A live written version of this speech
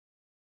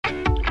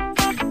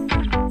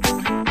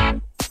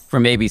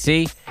From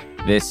ABC,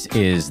 this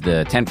is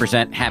the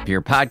 10%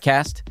 Happier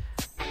Podcast.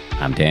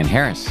 I'm Dan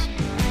Harris.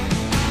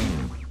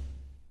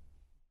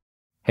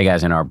 Hey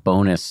guys, in our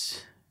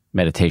bonus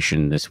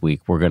meditation this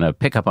week, we're going to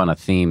pick up on a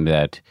theme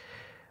that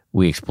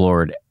we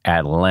explored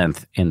at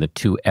length in the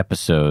 2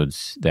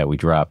 episodes that we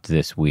dropped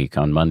this week.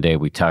 On Monday,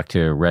 we talked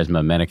to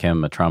Resma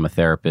Menachem, a trauma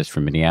therapist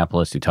from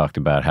Minneapolis, who talked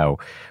about how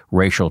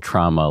racial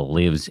trauma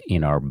lives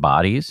in our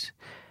bodies.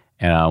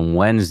 And on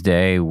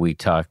Wednesday, we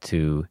talked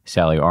to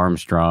Sally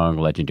Armstrong,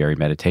 legendary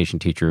meditation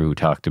teacher, who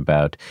talked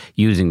about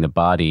using the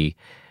body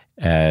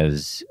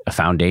as a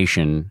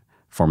foundation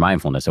for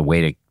mindfulness, a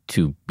way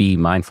to be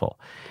mindful.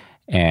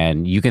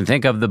 And you can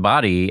think of the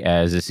body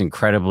as this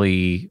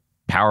incredibly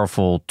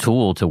powerful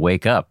tool to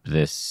wake up.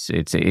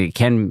 It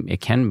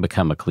can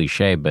become a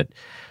cliche, but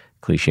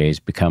cliches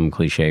become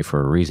cliche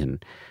for a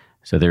reason.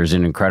 So there's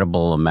an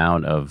incredible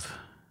amount of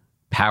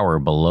power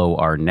below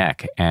our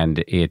neck,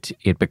 and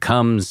it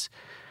becomes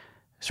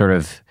sort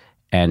of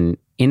an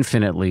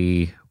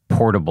infinitely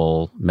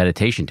portable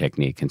meditation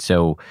technique. And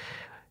so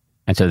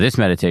this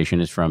meditation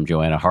is from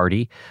JoAnna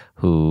Hardy,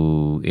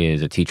 who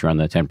is a teacher on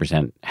the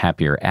 10%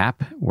 Happier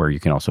app, where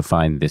you can also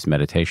find this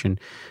meditation.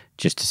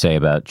 Just to say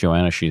about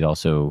JoAnna, she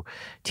also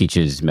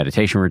teaches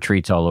meditation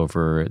retreats all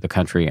over the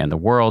country and the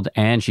world,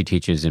 and she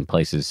teaches in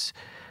places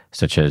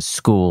such as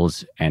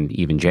schools and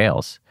even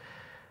jails.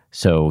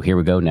 So here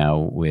we go now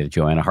with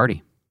JoAnna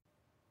Hardy.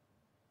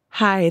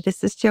 Hi,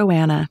 this is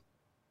JoAnna.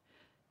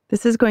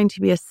 This is going to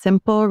be a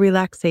simple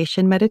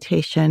relaxation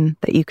meditation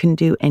that you can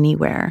do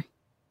anywhere.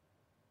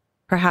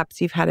 Perhaps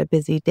you've had a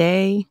busy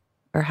day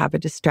or have a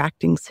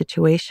distracting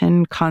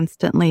situation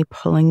constantly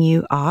pulling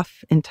you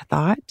off into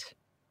thought.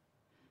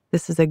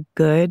 This is a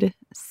good,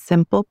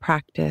 simple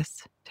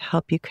practice to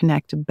help you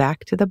connect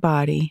back to the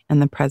body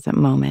and the present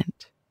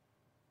moment.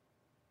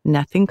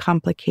 Nothing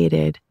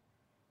complicated,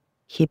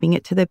 keeping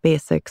it to the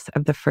basics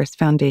of the first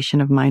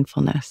foundation of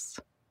mindfulness,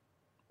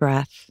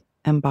 breath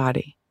and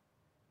body.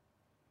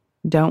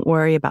 Don't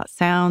worry about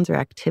sounds or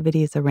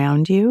activities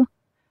around you.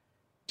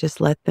 Just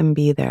let them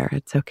be there.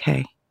 It's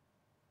okay.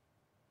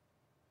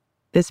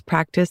 This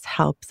practice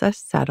helps us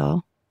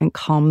settle and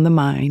calm the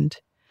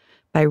mind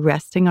by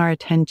resting our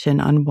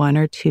attention on 1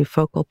 or 2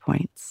 focal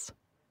points,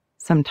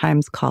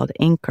 sometimes called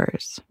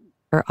anchors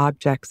or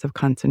objects of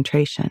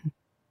concentration.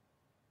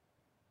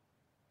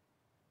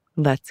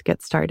 Let's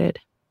get started.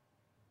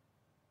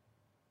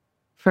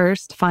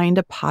 First, find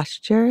a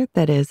posture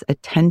that is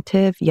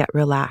attentive yet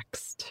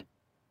relaxed.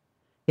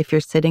 If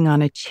you're sitting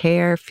on a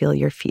chair, feel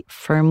your feet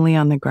firmly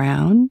on the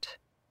ground,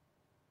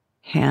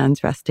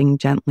 hands resting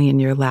gently in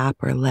your lap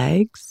or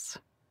legs,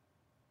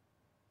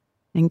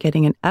 and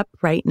getting an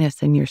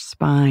uprightness in your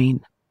spine.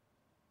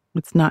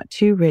 It's not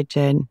too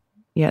rigid,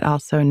 yet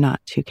also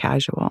not too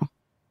casual.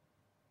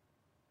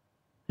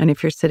 And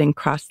if you're sitting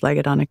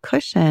cross-legged on a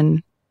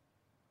cushion,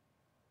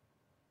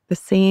 the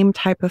same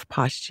type of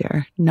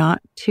posture,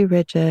 not too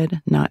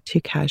rigid, not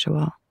too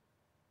casual.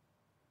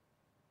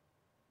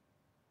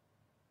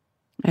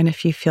 And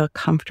if you feel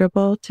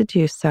comfortable to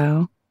do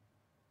so,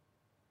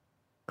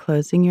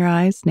 closing your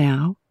eyes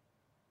now,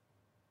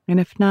 and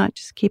if not,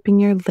 just keeping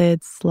your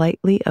lids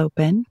slightly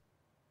open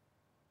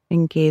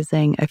and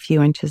gazing a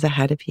few inches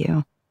ahead of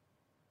you.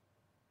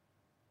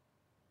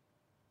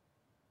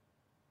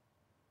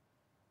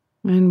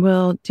 And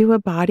we'll do a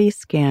body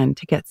scan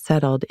to get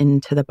settled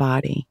into the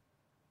body,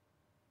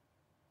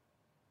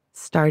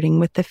 starting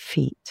with the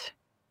feet.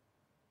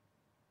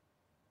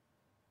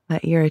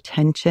 Let your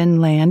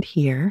attention land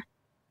here.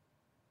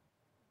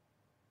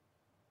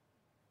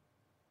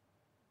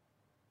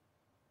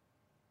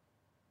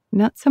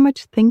 Not so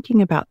much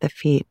thinking about the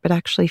feet, but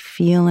actually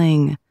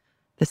feeling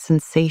the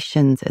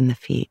sensations in the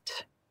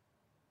feet.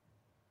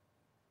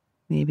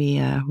 Maybe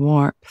a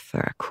warmth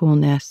or a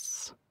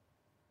coolness,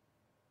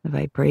 a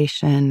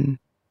vibration,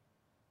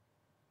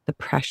 the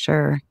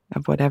pressure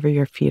of whatever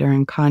your feet are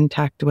in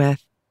contact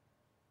with.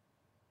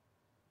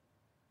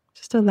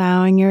 Just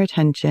allowing your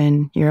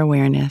attention, your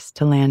awareness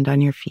to land on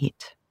your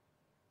feet.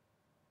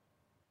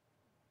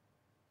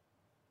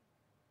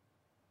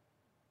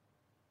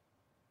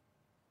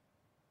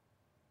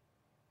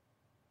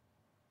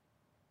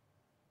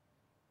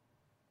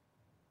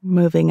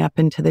 Moving up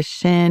into the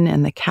shin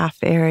and the calf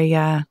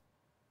area.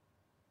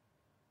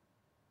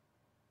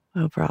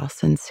 Overall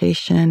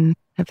sensation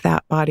of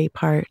that body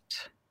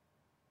part.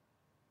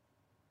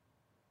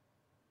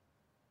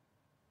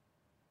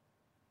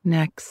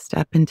 Next,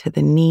 up into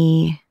the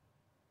knee.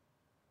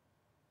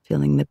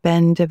 Feeling the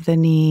bend of the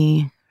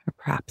knee, or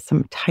perhaps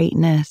some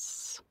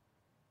tightness,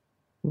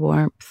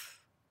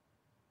 warmth,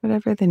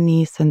 whatever the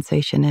knee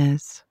sensation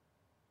is.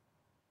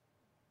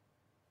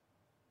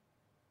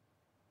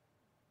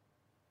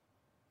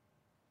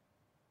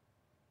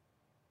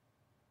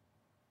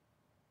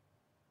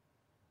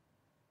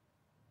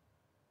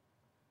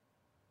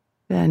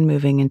 Then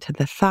moving into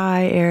the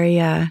thigh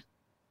area,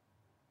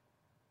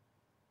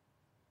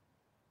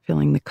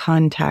 feeling the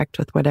contact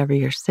with whatever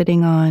you're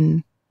sitting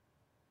on.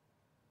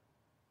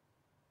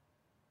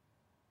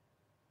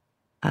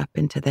 Up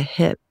into the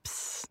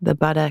hips, the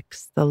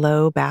buttocks, the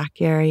low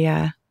back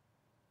area.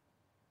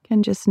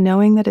 And just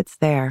knowing that it's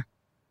there.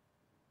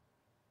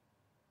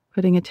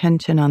 Putting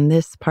attention on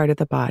this part of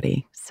the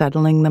body,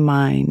 settling the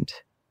mind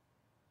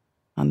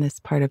on this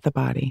part of the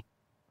body.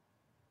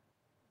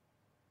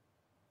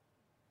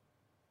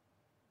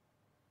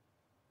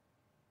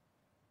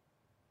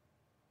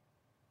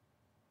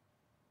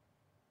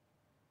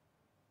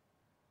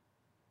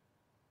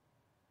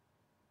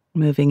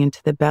 Moving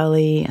into the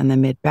belly and the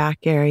mid-back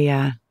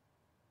area.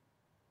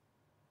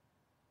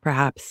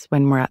 Perhaps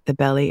when we're at the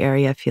belly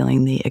area,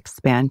 feeling the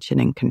expansion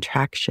and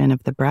contraction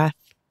of the breath.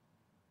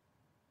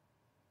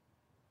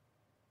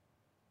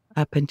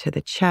 Up into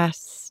the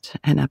chest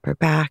and upper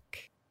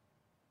back.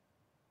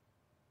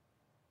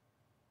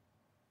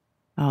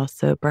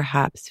 Also,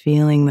 perhaps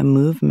feeling the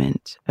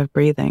movement of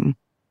breathing.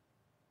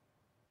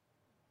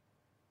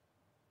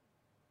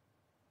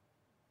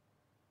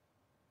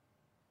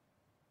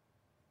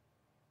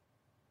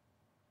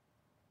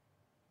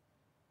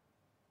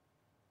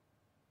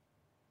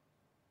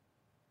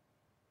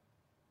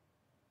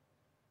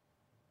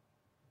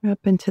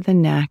 Up into the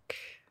neck,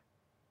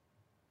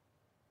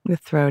 the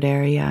throat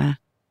area,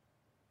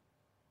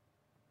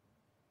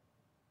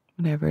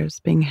 whatever is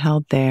being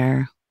held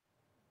there.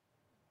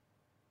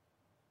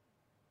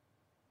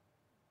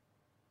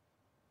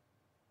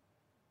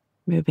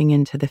 Moving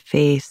into the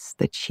face,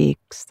 the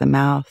cheeks, the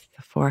mouth,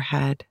 the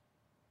forehead,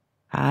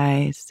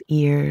 eyes,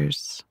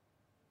 ears,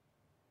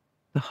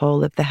 the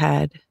whole of the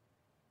head.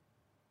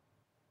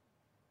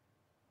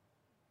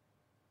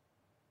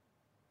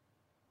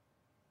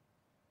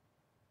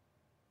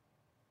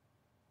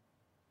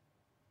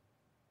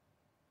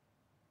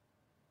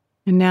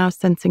 And now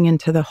sensing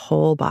into the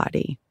whole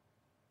body.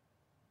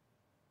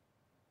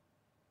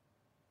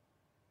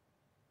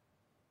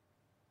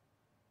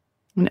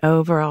 An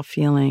overall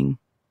feeling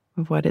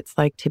of what it's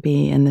like to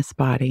be in this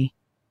body.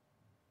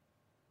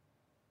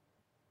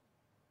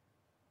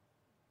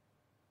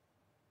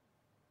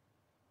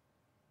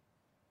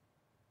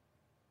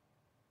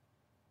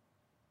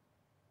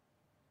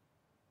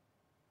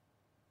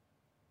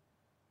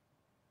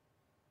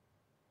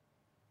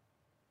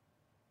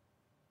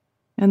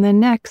 And then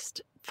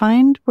next,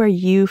 find where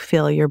you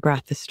feel your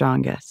breath the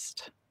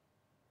strongest.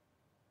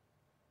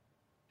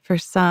 For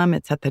some,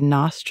 it's at the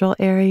nostril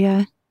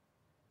area.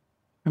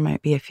 There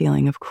might be a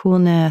feeling of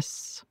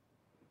coolness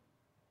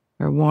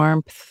or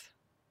warmth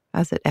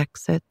as it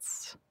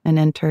exits and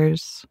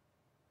enters.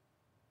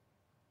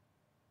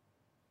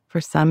 For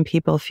some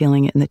people,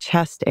 feeling it in the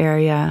chest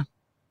area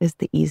is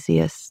the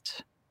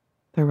easiest,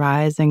 the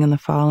rising and the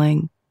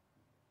falling.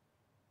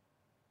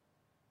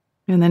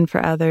 And then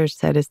for others,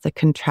 that is the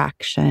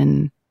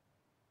contraction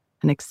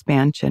and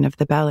expansion of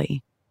the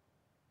belly.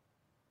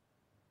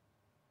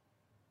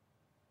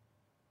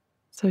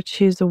 So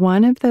choose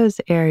one of those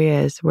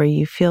areas where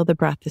you feel the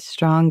breath the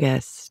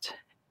strongest,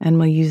 and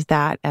we'll use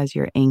that as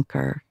your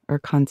anchor or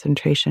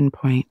concentration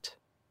point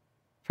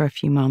for a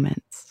few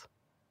moments.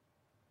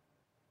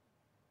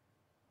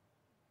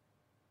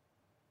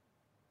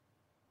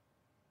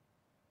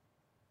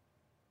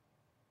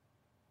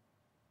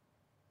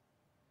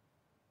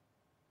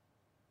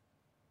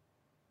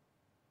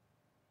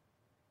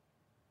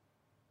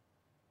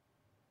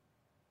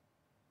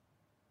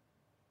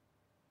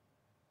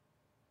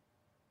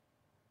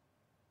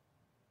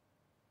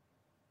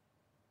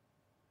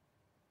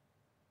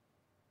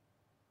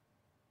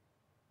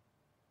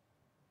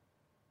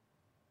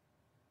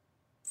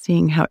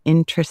 Seeing how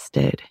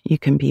interested you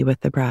can be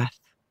with the breath,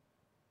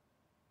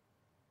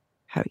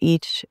 how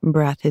each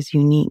breath is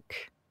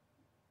unique.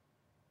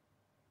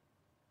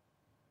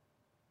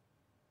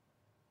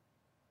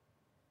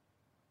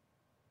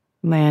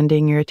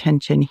 Landing your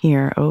attention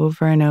here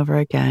over and over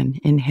again.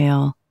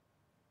 Inhale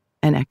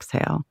and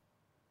exhale.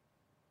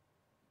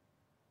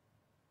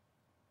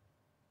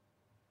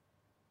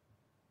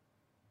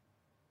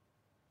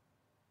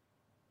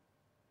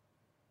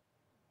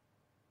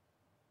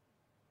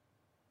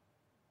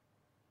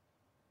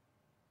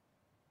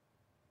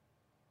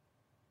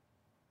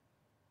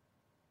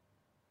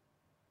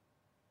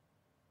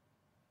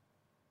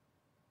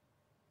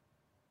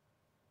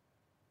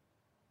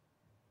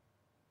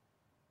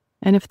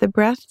 And if the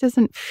breath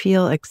doesn't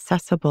feel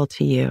accessible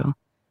to you,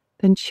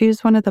 then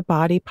choose one of the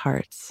body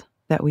parts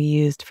that we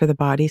used for the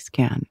body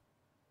scan.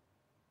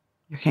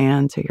 Your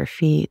hands or your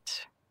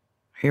feet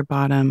or your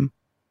bottom.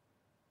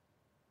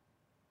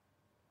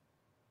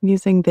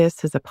 Using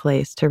this as a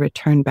place to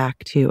return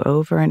back to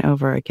over and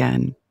over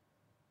again.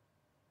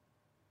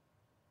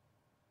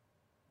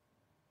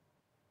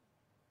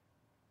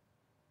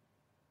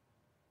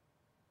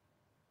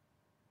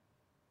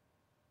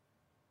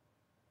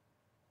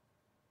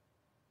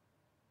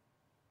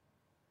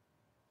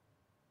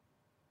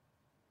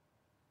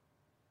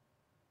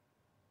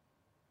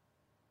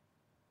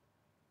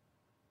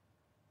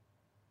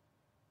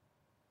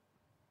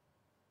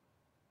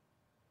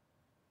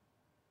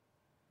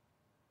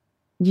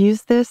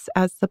 Use this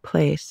as the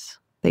place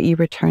that you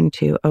return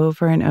to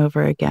over and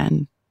over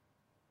again,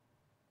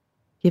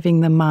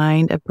 giving the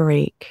mind a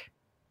break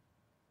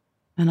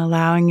and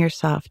allowing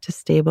yourself to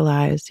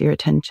stabilize your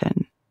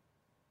attention.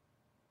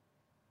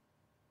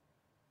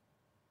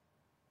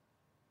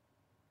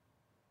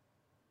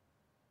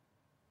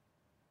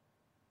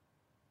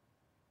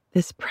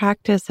 This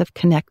practice of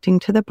connecting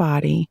to the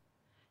body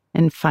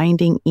and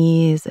finding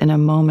ease in a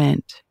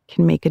moment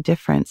can make a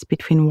difference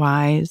between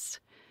wise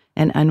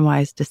and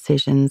unwise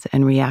decisions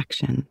and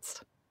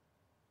reactions.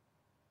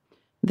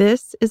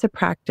 This is a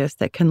practice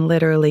that can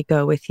literally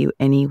go with you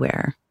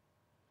anywhere.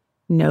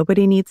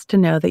 Nobody needs to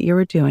know that you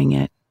are doing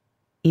it,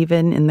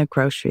 even in the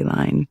grocery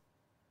line.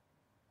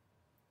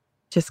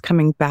 Just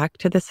coming back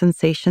to the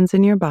sensations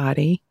in your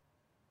body,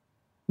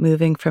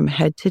 moving from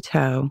head to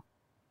toe,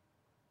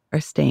 or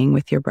staying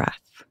with your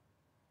breath.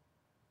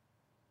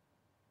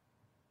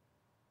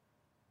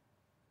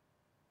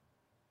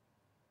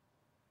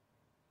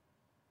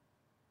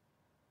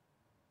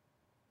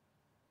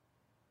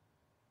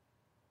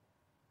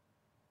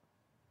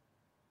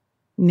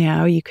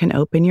 Now you can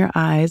open your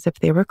eyes if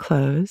they were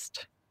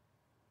closed,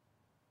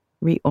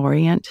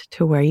 reorient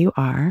to where you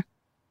are,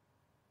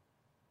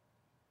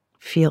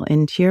 feel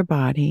into your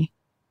body,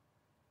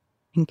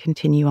 and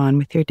continue on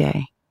with your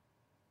day.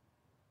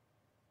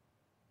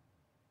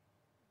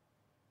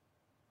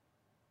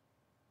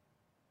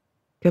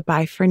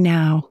 Goodbye for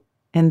now,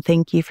 and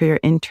thank you for your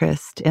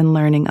interest in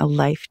learning a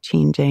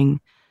life-changing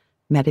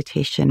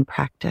meditation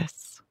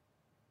practice.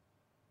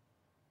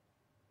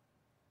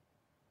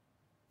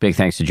 Big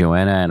thanks to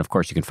JoAnna. And of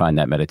course, you can find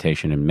that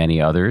meditation and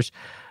many others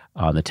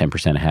on the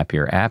 10%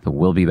 Happier app. And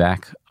we'll be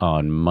back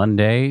on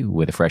Monday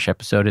with a fresh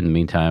episode. In the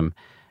meantime,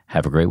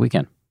 have a great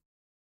weekend.